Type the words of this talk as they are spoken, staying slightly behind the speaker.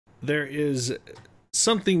there is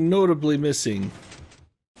something notably missing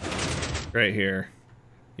right here.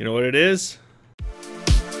 You know what it is?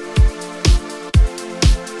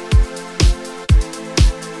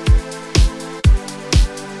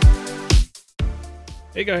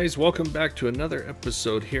 Hey guys, welcome back to another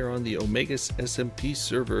episode here on the Omegus SMP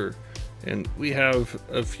server. And we have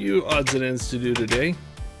a few odds and ends to do today.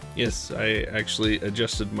 Yes, I actually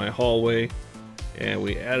adjusted my hallway and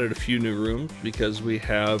we added a few new rooms because we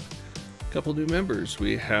have a couple new members.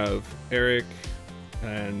 We have Eric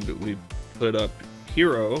and we put up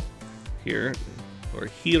Hero here, or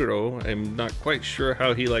Hero. I'm not quite sure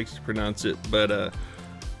how he likes to pronounce it, but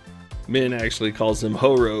Min actually calls him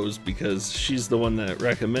Ho-Rose because she's the one that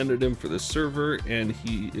recommended him for the server, and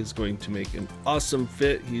he is going to make an awesome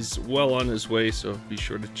fit. He's well on his way, so be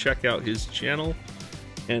sure to check out his channel.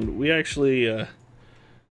 And we actually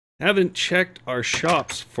haven't checked our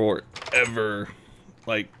shops forever,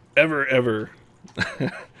 like ever.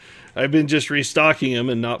 I've been just restocking them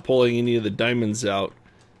and not pulling any of the diamonds out.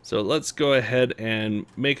 So let's go ahead and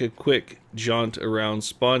make a quick jaunt around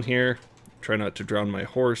spawn here. Try not to drown my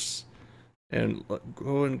horse. And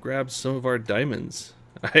go and grab some of our diamonds.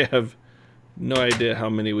 I have no idea how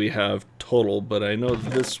many we have total, but I know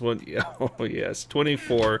this one, yeah, oh yes,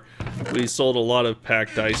 24. We sold a lot of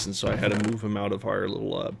packed ice, and so I had to move them out of our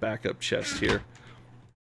little backup chest here.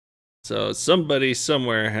 So somebody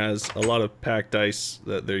somewhere has a lot of packed ice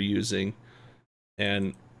that they're using,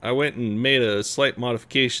 and I went and made a slight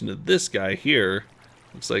modification to this guy here.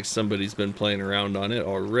 Looks like somebody's been playing around on it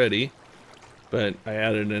already. But I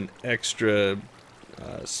added an extra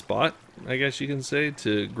spot, I guess you can say,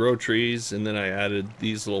 to grow trees, and then I added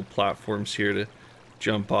these little platforms here to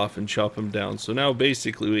jump off and chop them down. So now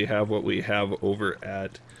basically we have what we have over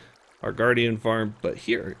at our Guardian farm, but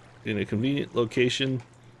here in a convenient location.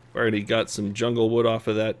 I've already got some jungle wood off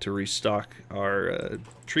of that to restock our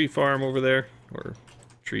tree farm over there, or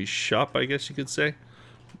tree shop, I guess you could say.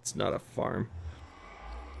 It's not a farm.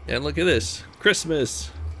 And look at this,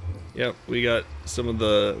 Christmas! Yep, we got some of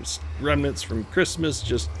the remnants from Christmas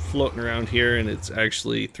just floating around here, and it's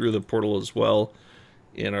actually through the portal as well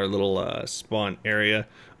in our little spawn area.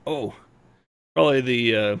 Oh, probably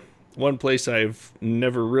the one place I've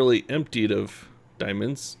never really emptied of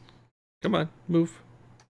diamonds. Come on, move.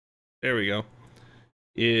 There we go.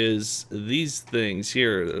 Is these things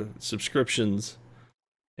here, the subscriptions.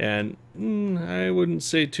 And I wouldn't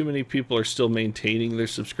say too many people are still maintaining their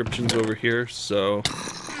subscriptions over here, so...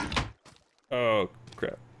 Oh,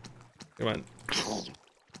 crap. Come on.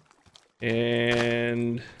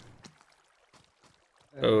 And...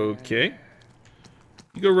 Okay.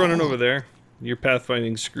 You go running over there. Your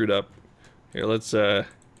pathfinding's screwed up. Here, let's get a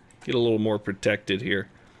little more protected here.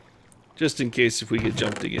 Just in case if we get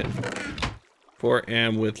jumped again. For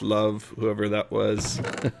Am with love, whoever that was.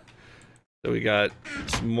 So we got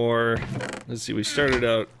some more. Let's see, we started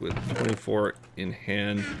out with 24 in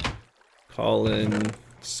hand. Colin...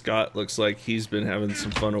 Scott looks like he's been having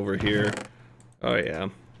some fun over here. Oh yeah.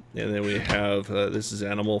 And then we have, this is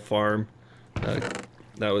Animal Farm.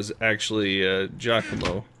 That was actually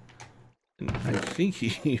Giacomo. And I think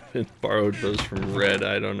he even borrowed those from Red,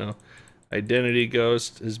 I don't know. Identity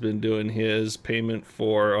Ghost has been doing his payment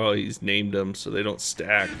for, oh, he's named them so they don't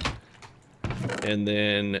stack. And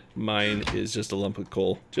then mine is just a lump of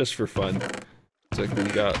coal, just for fun. Looks like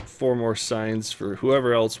we got 4 more signs for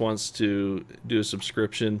whoever else wants to do a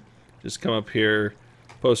subscription. Just come up here,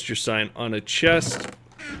 post your sign on a chest,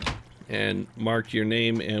 and mark your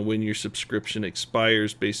name and when your subscription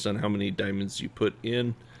expires based on how many diamonds you put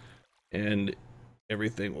in, and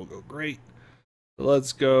everything will go great. So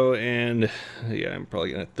let's go, and yeah, I'm probably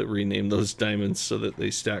gonna have to rename those diamonds so that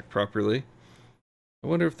they stack properly. I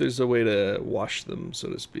wonder if there's a way to wash them, so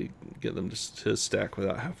to speak, get them to stack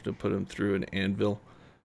without having to put them through an anvil.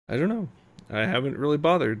 I don't know. I haven't really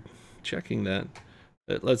bothered checking that.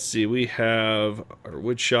 But let's see, we have our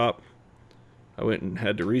wood shop. I went and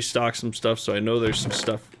had to restock some stuff, so I know there's some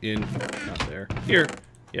stuff in, not there, here.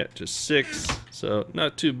 Yeah, just 6, so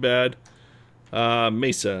not too bad.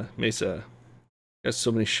 Mesa. Got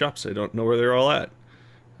so many shops, I don't know where they're all at.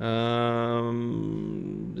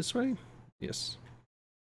 This way? Yes.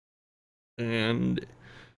 And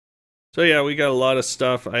so yeah, we got a lot of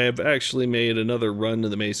stuff. I have actually made another run to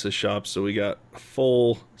the Mesa shop, so we got a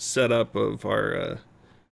full setup of our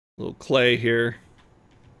little clay here.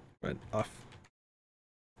 Right off.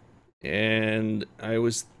 And I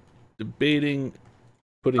was debating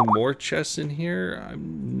putting more chests in here.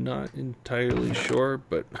 I'm not entirely sure,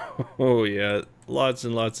 but oh yeah, lots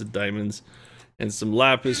and lots of diamonds and some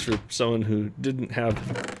lapis for someone who didn't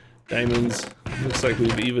have diamonds. Looks like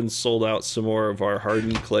we've even sold out some more of our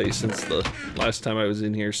hardened clay since the last time I was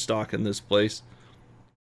in here stocking this place.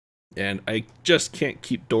 And I just can't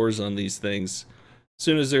keep doors on these things. As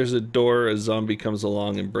soon as there's a door, a zombie comes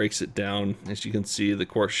along and breaks it down. As you can see, the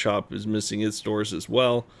quartz shop is missing its doors as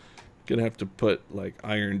well. Gonna have to put like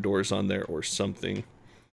iron doors on there or something.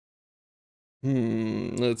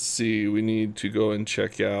 Let's see, we need to go and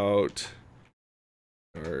check out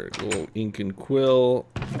our little ink and quill.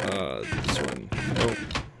 This one, nope.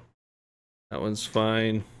 That one's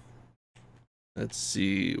fine. Let's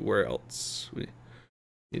see, where else? We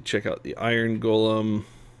need to check out the iron golem.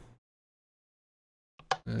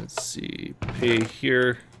 Let's see, pay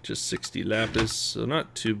here, just 60 lapis, so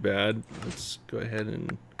not too bad. Let's go ahead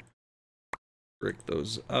and break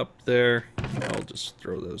those up there. I'll just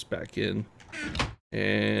throw those back in.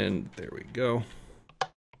 And there we go.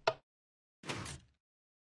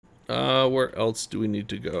 Where else do we need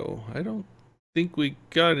to go? I don't think we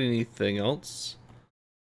got anything else.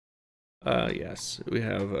 Yes, we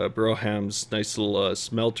have Broham's nice little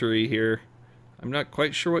smeltery here. I'm not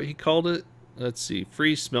quite sure what he called it. Let's see,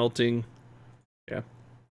 free smelting. Yeah,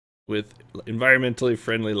 with environmentally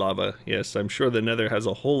friendly lava. Yes, I'm sure the Nether has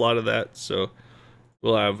a whole lot of that, so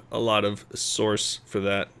we'll have a lot of source for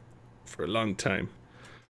that for a long time.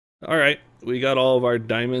 Alright, we got all of our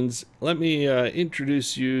diamonds. Let me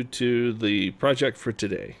introduce you to the project for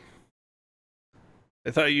today.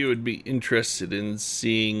 I thought you would be interested in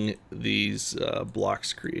seeing these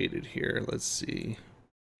blocks created here. Let's see.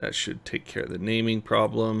 That should take care of the naming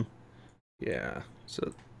problem. Yeah,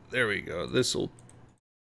 so there we go. This'll...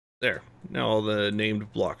 There. Now all the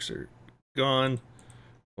named blocks are gone.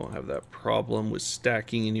 Won't have that problem with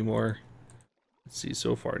stacking anymore. Let's see,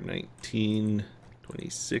 so far 19,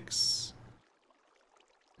 26.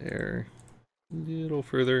 There. A little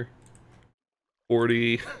further.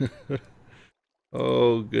 40.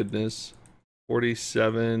 Oh, goodness.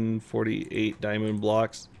 47, 48 diamond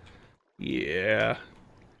blocks. Yeah.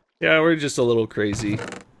 Yeah, we're just a little crazy.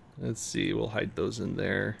 Let's see, we'll hide those in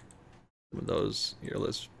there. Some of those. Here,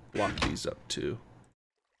 let's block these up too.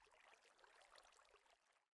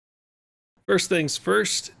 First things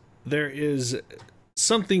first, there is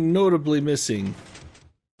something notably missing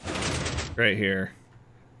right here.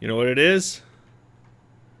 You know what it is?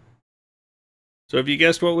 So have you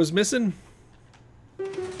guessed what was missing?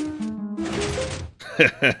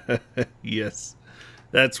 Yes,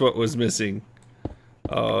 that's what was missing.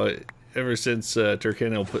 Ever since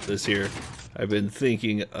Turkanel put this here, I've been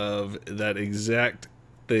thinking of that exact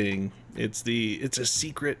thing. It's a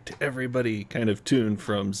secret to everybody kind of tune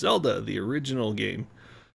from Zelda, the original game.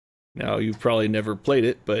 Now, you've probably never played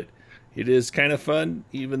it, but it is kind of fun,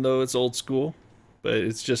 even though it's old school. But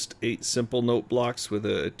it's just 8 simple note blocks with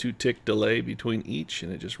a 2-tick delay between each,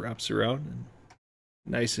 and it just wraps around, and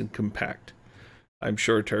nice and compact. I'm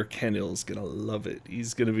sure Turkanel's gonna love it.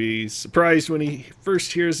 He's gonna be surprised when he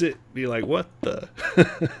first hears it, be like, what the?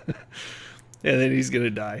 And then he's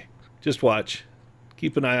gonna die. Just watch.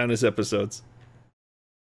 Keep an eye on his episodes.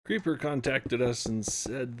 Creeper contacted us and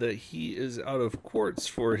said that he is out of quartz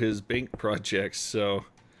for his bank projects, so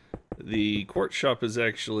the quartz shop is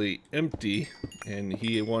actually empty, and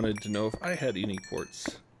he wanted to know if I had any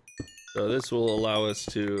quartz. So this will allow us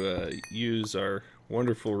to use our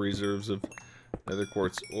wonderful reserves of nether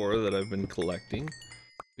quartz ore that I've been collecting.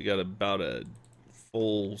 We got about a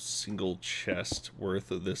full single chest worth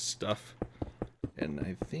of this stuff, and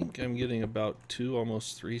I think I'm getting about 2,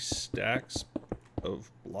 almost 3 stacks of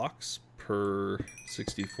blocks per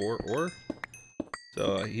 64 ore.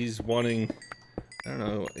 So he's wanting, I don't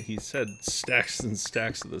know, he said stacks and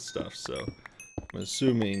stacks of this stuff, so I'm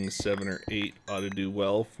assuming 7 or 8 ought to do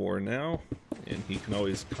well for now, and he can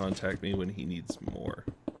always contact me when he needs more.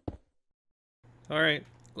 Alright,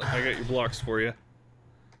 I got your blocks for you.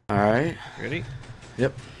 Alright. Ready?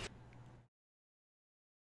 Yep.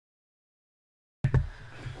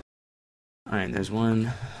 Alright, there's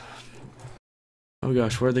one. Oh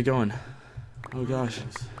gosh, where are they going? Oh gosh.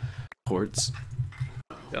 Quartz.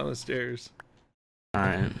 Down the stairs.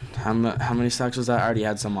 Alright, how many stacks was that? I already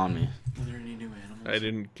had some on me. Are there any new animals? I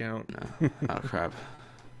didn't count. No. Oh crap.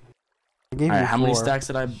 Alright, how many stacks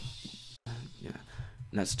did I... Yeah.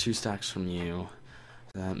 And that's 2 stacks from you.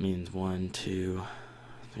 That means 1, 2,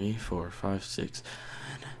 3, 4, 5, 6,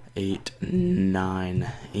 8,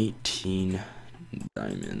 9, 18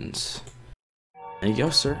 diamonds. There you go,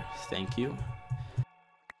 sir. Thank you.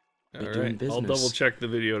 Alright, I'll double check the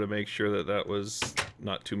video to make sure that that was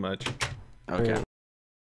not too much. Okay.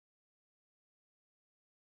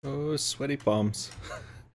 Oh, sweaty palms.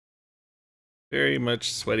 Very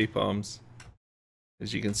much sweaty palms.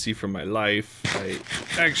 As you can see from my life, I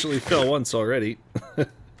actually fell once already.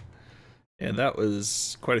 And that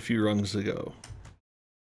was quite a few rungs ago.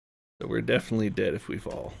 So we're definitely dead if we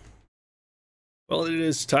fall. Well, it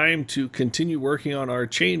is time to continue working on our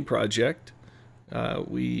chain project.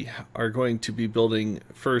 We are going to be building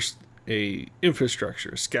first a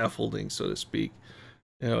infrastructure, scaffolding, so to speak.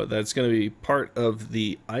 That's going to be part of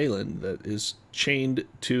the island that is chained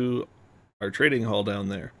to our trading hall down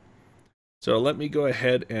there. So let me go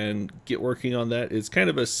ahead and get working on that. It's kind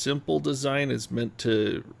of a simple design. It's meant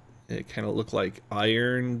to kind of look like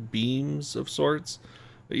iron beams of sorts.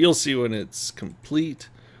 But you'll see when it's complete.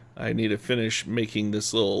 I need to finish making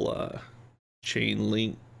this little chain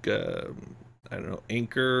link, I don't know,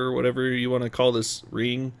 anchor, or whatever you want to call this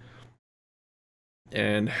ring,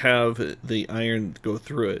 and have the iron go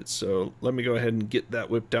through it. So let me go ahead and get that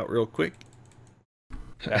whipped out real quick.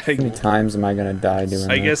 How many times am I gonna die doing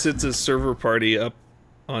that? I guess it's a server party up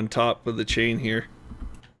on top of the chain here.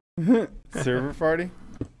 Server party?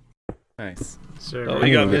 Nice. Oh,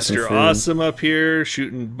 we got Mr. Awesome up here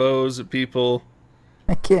shooting bows at people.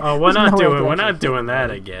 I can't. Oh, we're not doing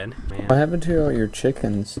that again, man. What happened to all your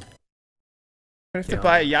chickens? I have to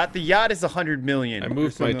buy a yacht. The yacht is 100 million. I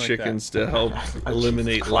moved my chickens to help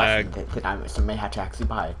eliminate lag. So may have to actually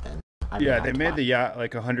buy it then. Yeah, they made the yacht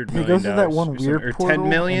like 100 If million. it goes to that one weird or portal 10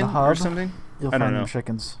 million in the hub, or something. You'll I don't find know. them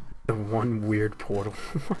chickens. The one weird portal.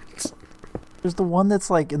 What? There's the one that's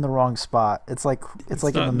like in the wrong spot. It's like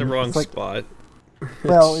Not in the wrong it's like, spot.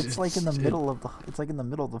 Well, it's like in the middle of the. It's like in the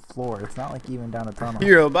middle of the floor. It's not like even down a tunnel.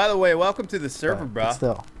 Hero, by the way, welcome to the server, But bro.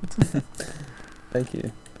 still. Thank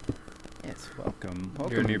you. Yes, welcome.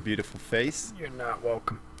 Welcome to your beautiful face. You're not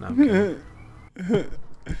welcome. No, I'm kidding. I'm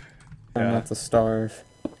Yeah. not to starve.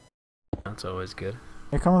 That's always good.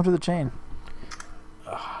 You're coming to the chain.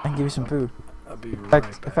 I can give you some food. I'll be In right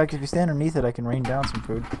fact, back. if you stand underneath it, I can rain down some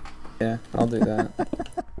food. Yeah, I'll do that.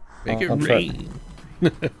 Make it I'll try- rain.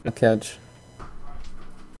 I'll catch.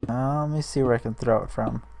 Let me see where I can throw it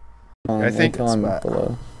from. I think until I'm it's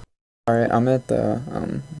below. Alright, I'm at the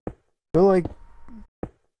Go like.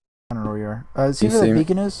 I don't know where you are. See You where see that me?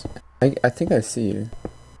 beacon is? I think I see you.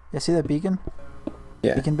 Yeah, see that beacon?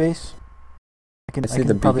 Yeah. Beacon base? I see can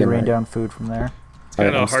the probably beacon rain right- down food from there. It's kind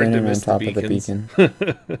I'm of hard to standing miss on top the of the beacons.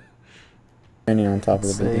 beacon. Standing on top of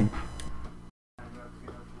Let's the beacon.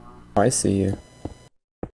 Oh, I see you.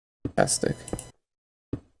 Fantastic.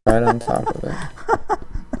 Right on top of it.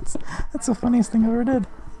 That's the funniest thing I ever did.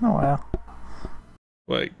 Oh wow.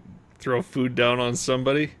 Like, throw food down on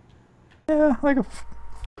somebody? Yeah, like a.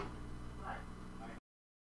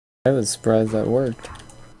 I was surprised that worked.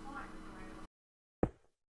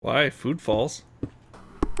 Why? Food falls.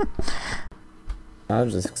 I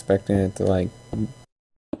was just expecting it to like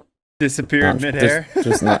Disappear in not, midair.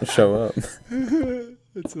 just not show up,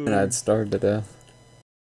 That's and I'd starve to death.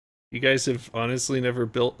 You guys have honestly never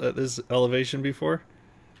built at this elevation before?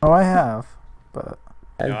 Oh, I have, but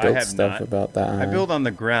I No, I built have stuff not. about that. I build on the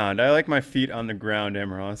ground. I like my feet on the ground,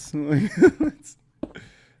 Emros. That's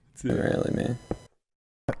it. Really, man.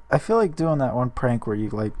 I feel like doing that one prank where you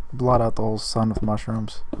like blot out the whole sun with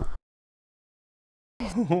mushrooms.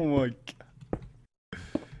 Oh my god.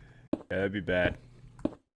 Yeah, that'd be bad.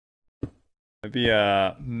 That'd be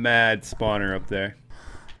a mad spawner up there.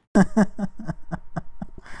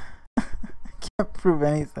 Can't prove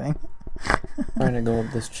anything. Trying to go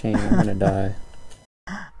up this chain, I'm gonna die.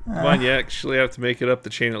 Come on, you actually have to make it up the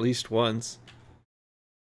chain at least once.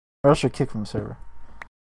 Or else you're kicked from the server.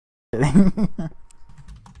 Kidding.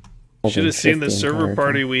 Should have seen the Shift server entire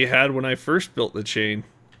party time. we had when I first built the chain.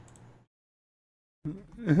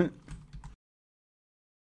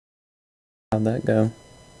 How'd that go?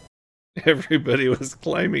 Everybody was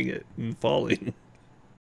climbing it and falling.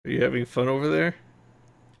 Are you having fun over there?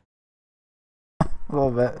 A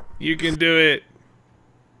little bit. You can do it.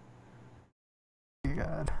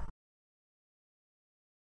 God.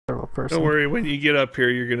 Terrible person. Don't worry, when you get up here,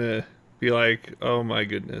 you're gonna be like, oh my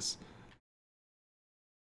goodness.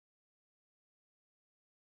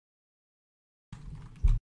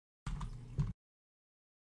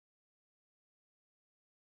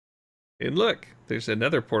 And look, there's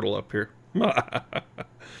another portal up here. Well,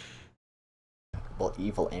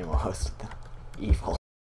 evil almost. Evil.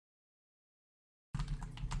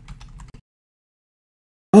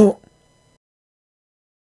 Oh!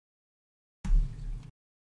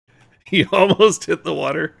 You almost hit the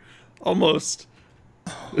water. Almost.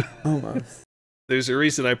 Almost. There's a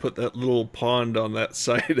reason I put that little pond on that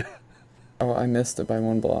side. Oh, I missed it by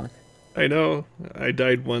 1 block. I know. I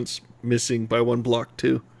died once, missing by 1 block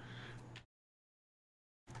too.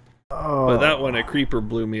 Oh. But that one, a creeper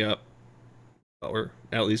blew me up. or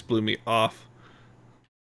at least blew me off.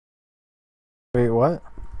 Wait, what?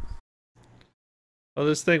 Oh,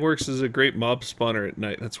 this thing works as a great mob spawner at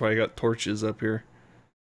night. That's why I got torches up here.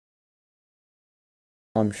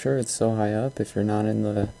 I'm sure it's so high up. If you're not in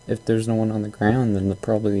the, if there's no one on the ground, then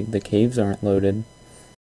probably the caves aren't loaded.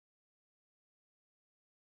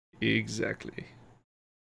 Exactly.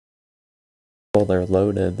 Well, they're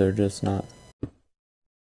loaded. They're just not.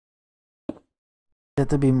 It had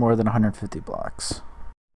to be more than 150 blocks.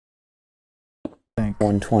 I think.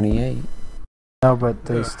 128. No, but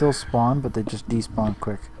they still spawn, but they just despawn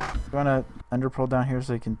quick. You want to underpearl down here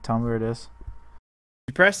so you can tell me where it is?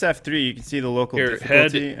 You press F3, you can see the local Here,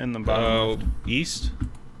 difficulty head and the bottom. east.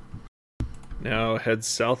 Now head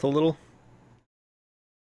south a little.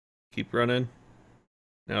 Keep running.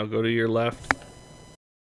 Now go to your left.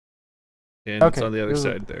 And it's on the other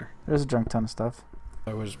side there. There's a junk ton of stuff.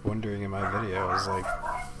 I was wondering in my video, I was like,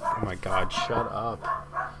 oh my god, shut up.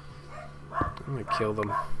 I'm gonna kill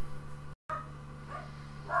them.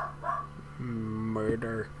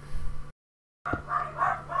 Murder.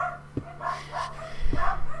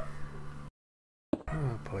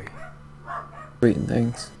 Oh boy. Sweet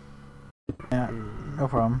things. Yeah, no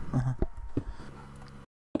problem.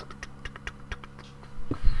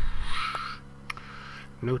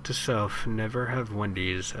 Note to self, never have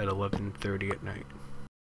Wendy's at 11:30 at night.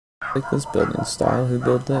 I like this building style. Who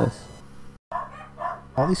built this?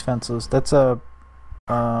 All these fences. That's a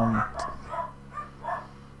I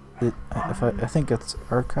think it's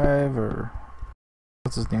Archive or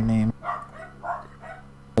what's his new name?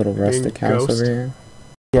 Little rustic house Ghost? over here.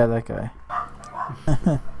 Yeah, that guy.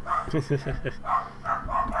 I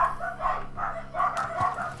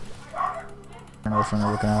don't know which one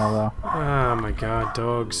you're looking at though. Oh my god,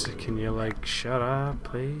 dogs. Can you like shut up,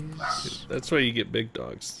 please? That's why you get big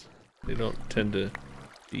dogs. They don't tend to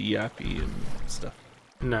be yappy and stuff.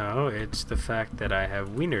 No, it's the fact that I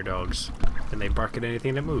have wiener dogs and they bark at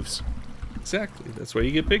anything that moves. Exactly. That's why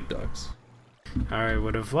you get big dogs. I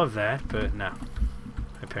would have loved that, but no.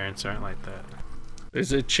 My parents aren't like that.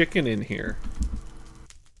 There's a chicken in here.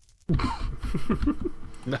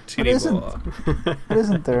 Not What anymore. What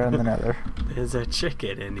isn't there in the nether? There's a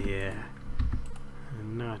chicken in here.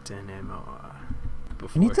 Not anymore.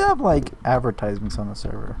 You need to have like advertisements on the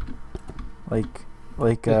server. Like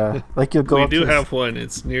you'll go We up do to have one.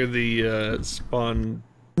 It's near the spawn.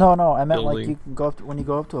 No, I meant like building. you can go up when you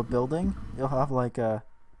go up to a building, you'll have like a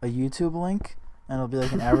YouTube link and it'll be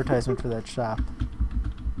like an advertisement for that shop.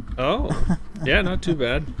 Oh, yeah, not too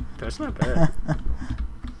bad. That's not bad.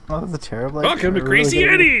 Oh, that's a terrible. Welcome to Crazy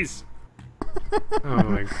Eddie's. Oh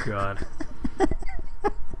my god.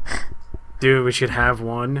 Dude, we should have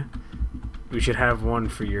one. We should have one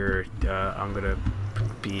for your, I'm gonna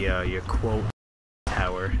be your quote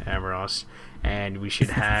tower, Amaros. And we should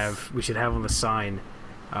have on the sign,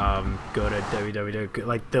 go to www,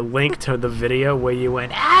 like the link to the video where you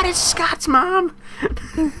went, this is Scott's mom!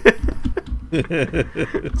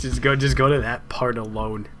 just go to that part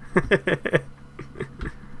alone.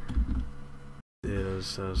 Yeah,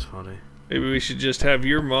 that was funny. Maybe we should just have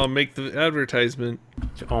your mom make the advertisement.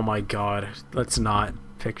 Oh my god. Let's not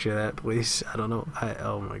picture that, please. I don't know.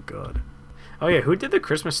 Oh my god. Oh yeah, who did the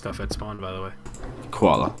Christmas stuff at Spawn, by the way?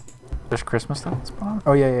 Koala. There's Christmas stuff at Spawn?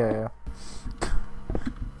 Oh yeah.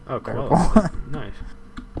 Oh, cool. Nice.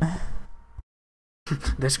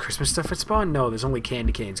 There's Christmas stuff at Spawn? No, there's only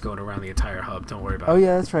candy canes going around the entire hub. Don't worry about it. Oh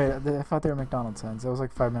yeah, that's right. I thought they were McDonald's signs. That was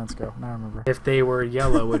like 5 minutes ago. Now I remember. If they were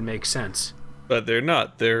yellow, it would make sense. But they're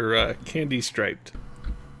not. They're candy striped.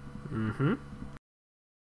 Mm-hmm.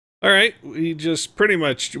 Alright, we just pretty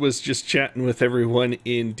much was just chatting with everyone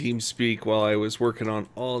in TeamSpeak while I was working on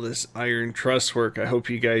all this iron truss work. I hope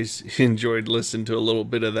you guys enjoyed listening to a little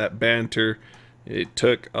bit of that banter. It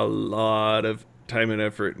took a lot of time and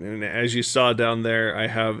effort, and as you saw down there, I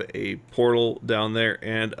have a portal down there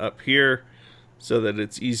and up here so that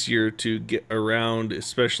it's easier to get around,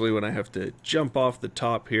 especially when I have to jump off the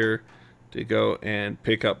top here to go and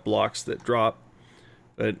pick up blocks that drop.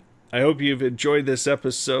 But I hope you've enjoyed this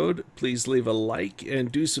episode. Please leave a like and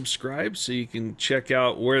do subscribe so you can check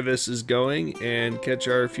out where this is going and catch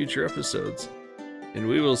our future episodes. And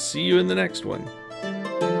we will see you in the next one.